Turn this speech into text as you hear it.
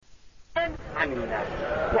عن الناس،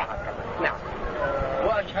 وهكذا. نعم.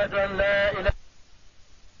 وأشهد أن لا إله.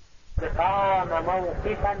 قام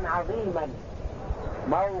موقفا عظيما،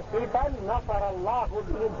 موقفا نصر الله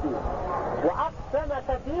به الدين. وأقسم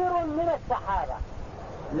كثير من الصحابة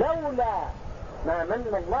لولا ما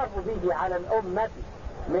من الله به على الأمة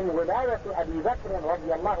من ولاية أبي بكر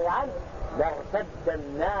رضي الله عنه لارتد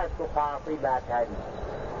الناس قاطبة،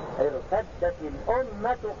 ارتدت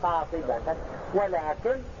الأمة قاطبة،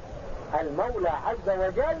 ولكن المولى عز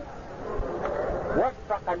وجل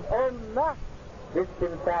وفق الأمة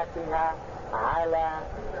باستمساكها على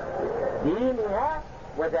دينها،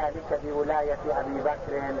 وذلك بولاية أبي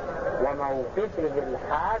بكر وموقفه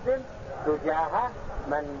الحازم تجاه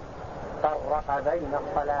من فرق بين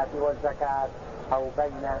الصلاة والزكاة أو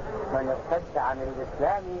بين من ارتد عن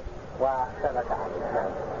الإسلام وثبت على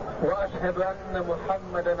الإسلام. وأشهد أن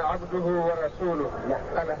محمدا عبده ورسوله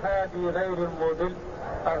الهادي غير المضل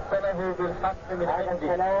أرسله بالحق من عنده. هذا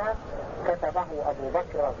الكلام كتبه أبو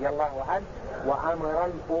بكر رضي الله عنه، وأمر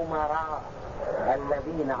الأمراء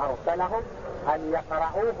الذين أرسلهم أن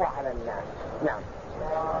يقرؤوه على الناس. نعم.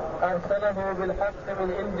 أرسله بالحق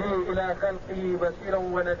من عنده إلى خلقه بشيرا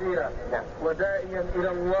ونذيرا وداعيا إلى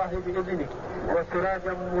الله بإذنه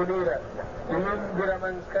وسراجا منيرا لينذر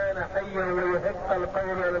من كان حيا ويحق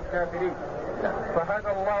القول على الكافرين.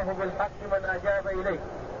 فهدى الله بالحق من أجاب إليه،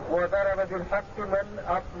 وضرب بالحق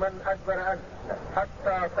من أدبر عنه،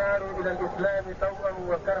 حتى صاروا إلى الإسلام سوءا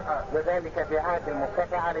وكرها. وذلك في عهد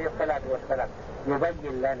المصطفى عليه الصلاة والسلام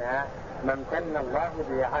يبين لنا ما امتن الله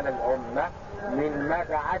به على الأمة من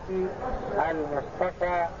مبعث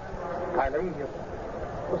المصطفى عليه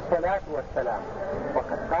الصلاة والسلام.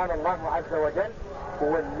 وقد قال الله عز وجل: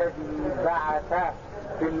 هو الذي بعث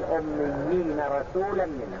في الأميين رسولا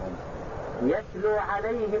منهم يتلو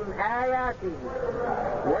عليهم آياته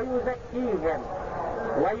ويزكيهم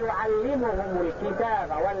ويعلمهم الكتاب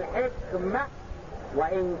والحكمة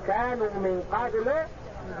وإن كانوا من قبل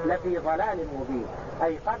لفي ضلال مبين،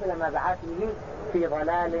 أي قبل مبعثه في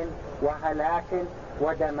ضلال وهلاك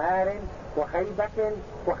ودمار وخيبة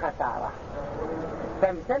وخسارة.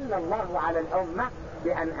 فامتن الله على الأمة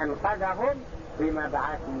بأن أنقذهم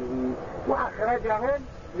بمبعثه وأخرجهم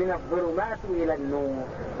من الظلمات إلى النور،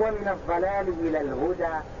 ومن الضلال إلى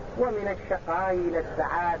الهدى، ومن الشقاء إلى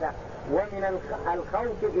السعادة، ومن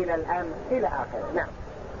الخوف إلى الأمن إلى آخره. نعم.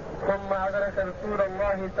 ثم أدرك رسول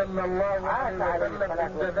الله صلى الله عليه وسلم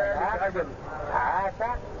عند ذلك أجل، عاش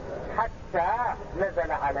حتى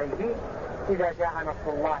نزل عليه إذا جاء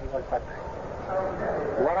نصر الله والفتح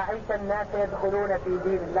ورأيت الناس يدخلون في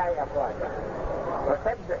دين الله أفواجا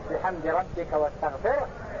وسبح بحمد ربك واستغفره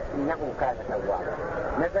إنه كان توابا.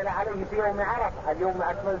 نزل عليه في يوم عرفة: اليوم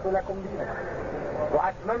أكملت لكم دينكم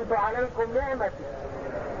وأتممت عليكم نعمتي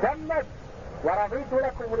تمت ورضيت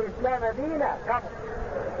لكم الإسلام دينا.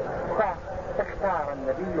 فاختار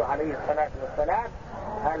النبي عليه الصلاة والسلام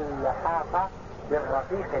اللحاق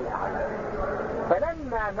بالرفيق الأعلى.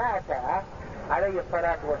 فلما مات عليه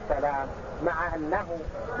الصلاة والسلام مع أنه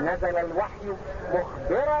نزل الوحي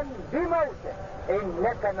مخبرا بموته: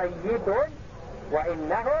 إنك ميت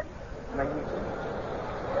وإنهم ميتون،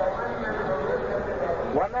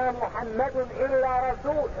 وما محمد إلا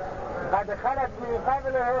رسول قد خلت من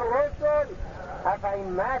قبله الرسل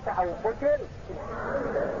أفإن مات أو قتل.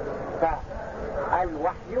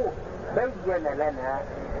 فالوحي بين لنا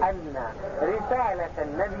أن رسالة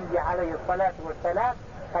النبي عليه الصلاة والسلام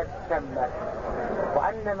قد تمت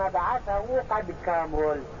وأن مبعثه قد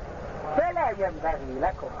كامل. فلا ينبغي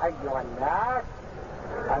لكم أيها الناس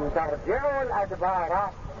أن ترجعوا الأدبار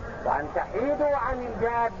وأن تحيدوا عن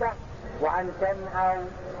الجادة وأن تنأوا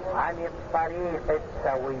عن الطريق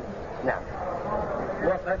السوي. نعم.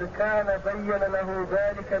 وقد كان بين له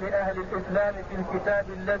ذلك لأهل الإسلام في الكتاب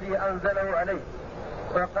الذي أنزله عليه،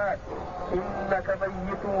 فقال: إنك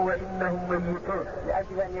ميت وإنهم ميتون،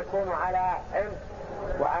 لأجل أن يكونوا على علم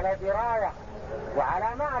وعلى دراية وعلى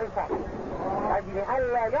معرفة، أجل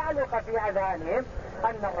أن لا يعلق في أذهانهم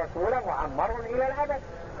أن الرسول معمر إلى الأبد.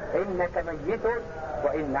 إنك ميت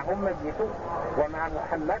وإنهم ميتون وما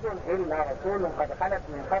محمد إلا رسول قد خلت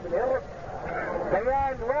من قبل الرسل.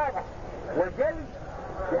 بيان واضح وجل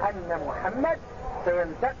بأن محمد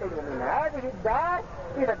سينتقل من هذه الدار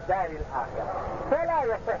إلى الدار الآخرة، فلا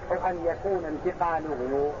يصح أن يكون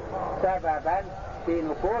انتقاله سببا في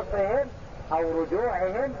نكوصهم أو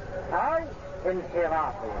رجوعهم أو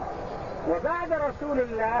انحرافهم. وبعد رسول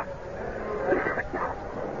الله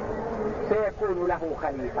سيكون له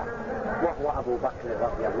خليفة وهو أبو بكر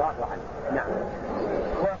رضي الله عنه. نعم.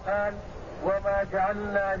 وقال: وما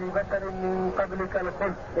جعلنا لبشر من قبلك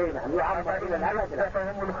الخلد نعم. يعرف إلى الأبد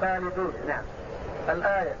فهم الخالدون. نعم.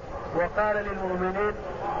 الآية. وقال للمؤمنين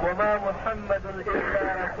وما محمد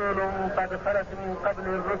إلا رسول قد خلت من قبل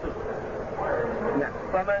الرسل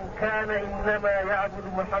فمن كان إنما يعبد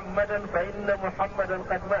محمدا فإن محمدا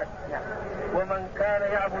قد مات ومن كان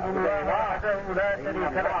يعبد الله وحده لا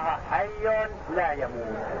شريك له حي لا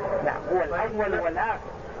يموت. هو الأول والآخر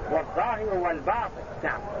والظاهر والباطن.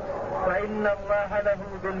 فإن الله له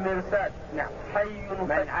بالمرصاد حي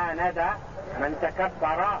من عاند من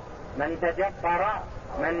تكبر من تجبر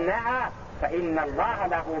من نعى فإن الله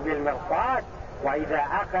له بالمرصاد وإذا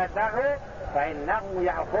أخذه فإنه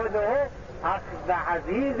يأخذه أخذ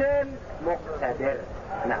عزيز مقتدر.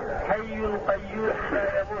 حي قيوم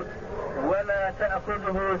لا يموت ولا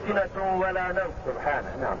تأخذه سنة ولا نوم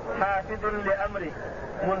سبحانه. حافظ لأمره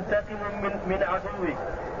منتقم من عدوه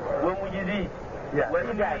ومجزيه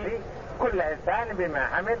ويجازي كل إنسان بما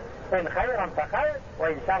عمل إن خيرا فخير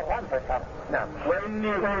وإن شرا فشر.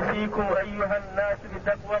 وإني أوصيكم أيها الناس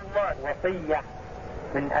بتقوى الله. وصية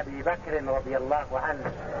من أبي بكر رضي الله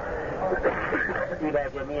عنه إلى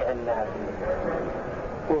جميع الناس.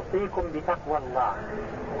 أوصيكم بتقوى الله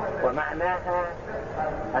ومعناها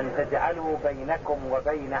أن تجعلوا بينكم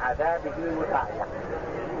وبين عذابه وقاية،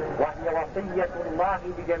 وهي وصية الله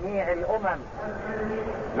لجميع الأمم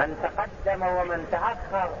من تقدم ومن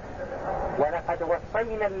تأخر. ولقد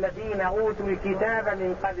وصينا الذين أوتوا الكتاب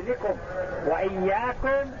من قبلكم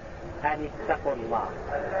وإياكم أن اتقوا الله.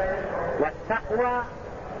 والتقوى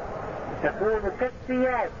تكون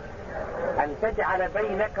كالسياج أن تجعل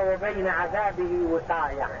بينك وبين عذابه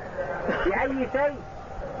وقاية بأي شيء؟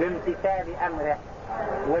 بامتثال أمره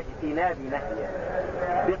واجتناب نهيه،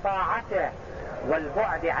 بطاعته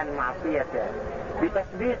والبعد عن معصيته،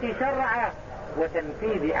 بتطبيق شرعه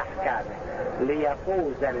وتنفيذ أحكامه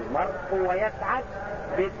ليفوز المرء ويسعد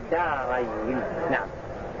في الدارين.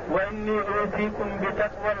 وإني أوصيكم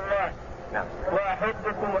بتقوى الله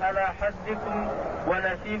وأحثكم على حظكم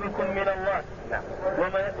ونسيبكم من الله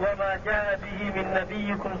وما جاء به من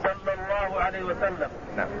نبيكم صلى الله عليه وسلم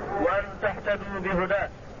وأن تهتدوا بهداه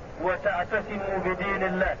وتعتصموا بدين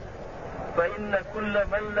الله فإن كل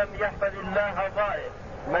من لم يحفظ الله ضائع.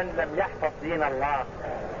 من لم يحفظ دين الله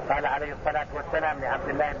قال عليه الصلاة والسلام لعبد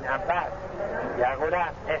الله بن عباس يا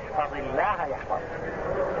غلام احفظ الله يحفظ.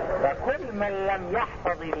 فكل من لم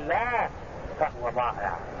يحفظ الله فهو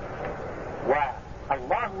ضائع،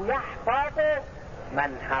 والله يحفظ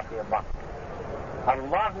من حفظه.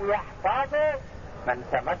 الله يحفظ من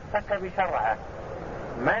تمسك بشرعه،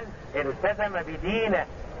 من التزم بدينه،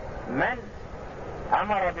 من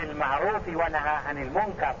أمر بالمعروف ونهى عن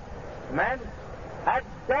المنكر، من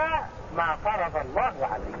أدى ما فرض الله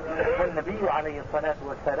عليه. والنبي عليه الصلاة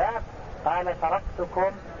والسلام قال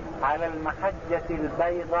تركتكم على المحجة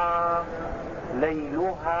البيضاء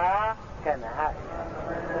ليلها كنهارها.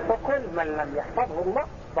 وكل من لم يحفظه الله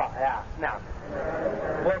ضائع.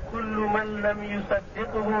 وكل من لم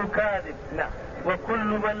يصدقه كاذب. وكل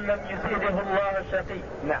من لم يسعده الله شقي.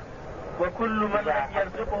 وكل من لم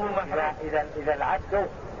يرزقه محروم. إذا العبد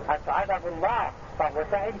أسعده الله فهو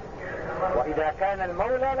سعيد، وإذا كان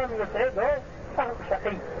المولى لم يسعده فهو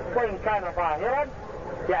شقي، وإن كان ظاهرا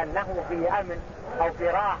لأنه في أمن أو في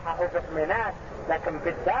راحة أو في اطمئنان، لكن في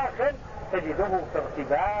الداخل تجده في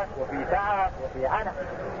ارتباك وفي تعب وفي عناء.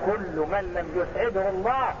 كل من لم يسعده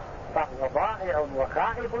الله فهو ضائع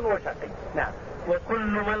وخائف وشقي.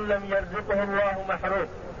 وكل من لم يرزقه الله محروم.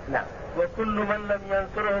 وكل من لم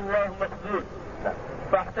ينصره الله مخذول.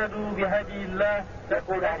 فاهتدوا بهدي الله.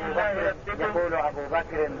 يقول أبو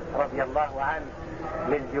بكر رضي الله عنه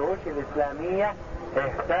للجيوش الإسلامية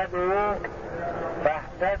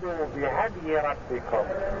فاهتدوا بهدي ربكم،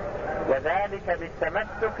 وذلك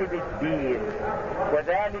بالتمسك بالدين،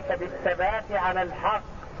 وذلك بالثبات على الحق،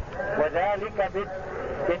 وذلك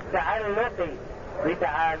بالتعلق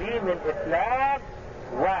بتعاليم الإسلام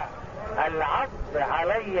والعض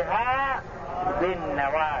عليها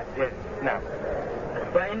بالنواجذ.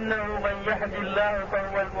 فإنه من يهد الله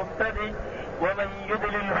فهو المهتدي ومن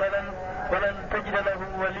يضلل فلن تجد له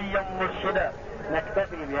وليا مرشدا.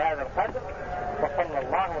 نكتفي بهذا القدر، وصلى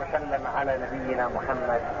الله وسلم على نبينا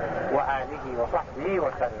محمد وآله وصحبه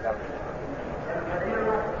وسلم.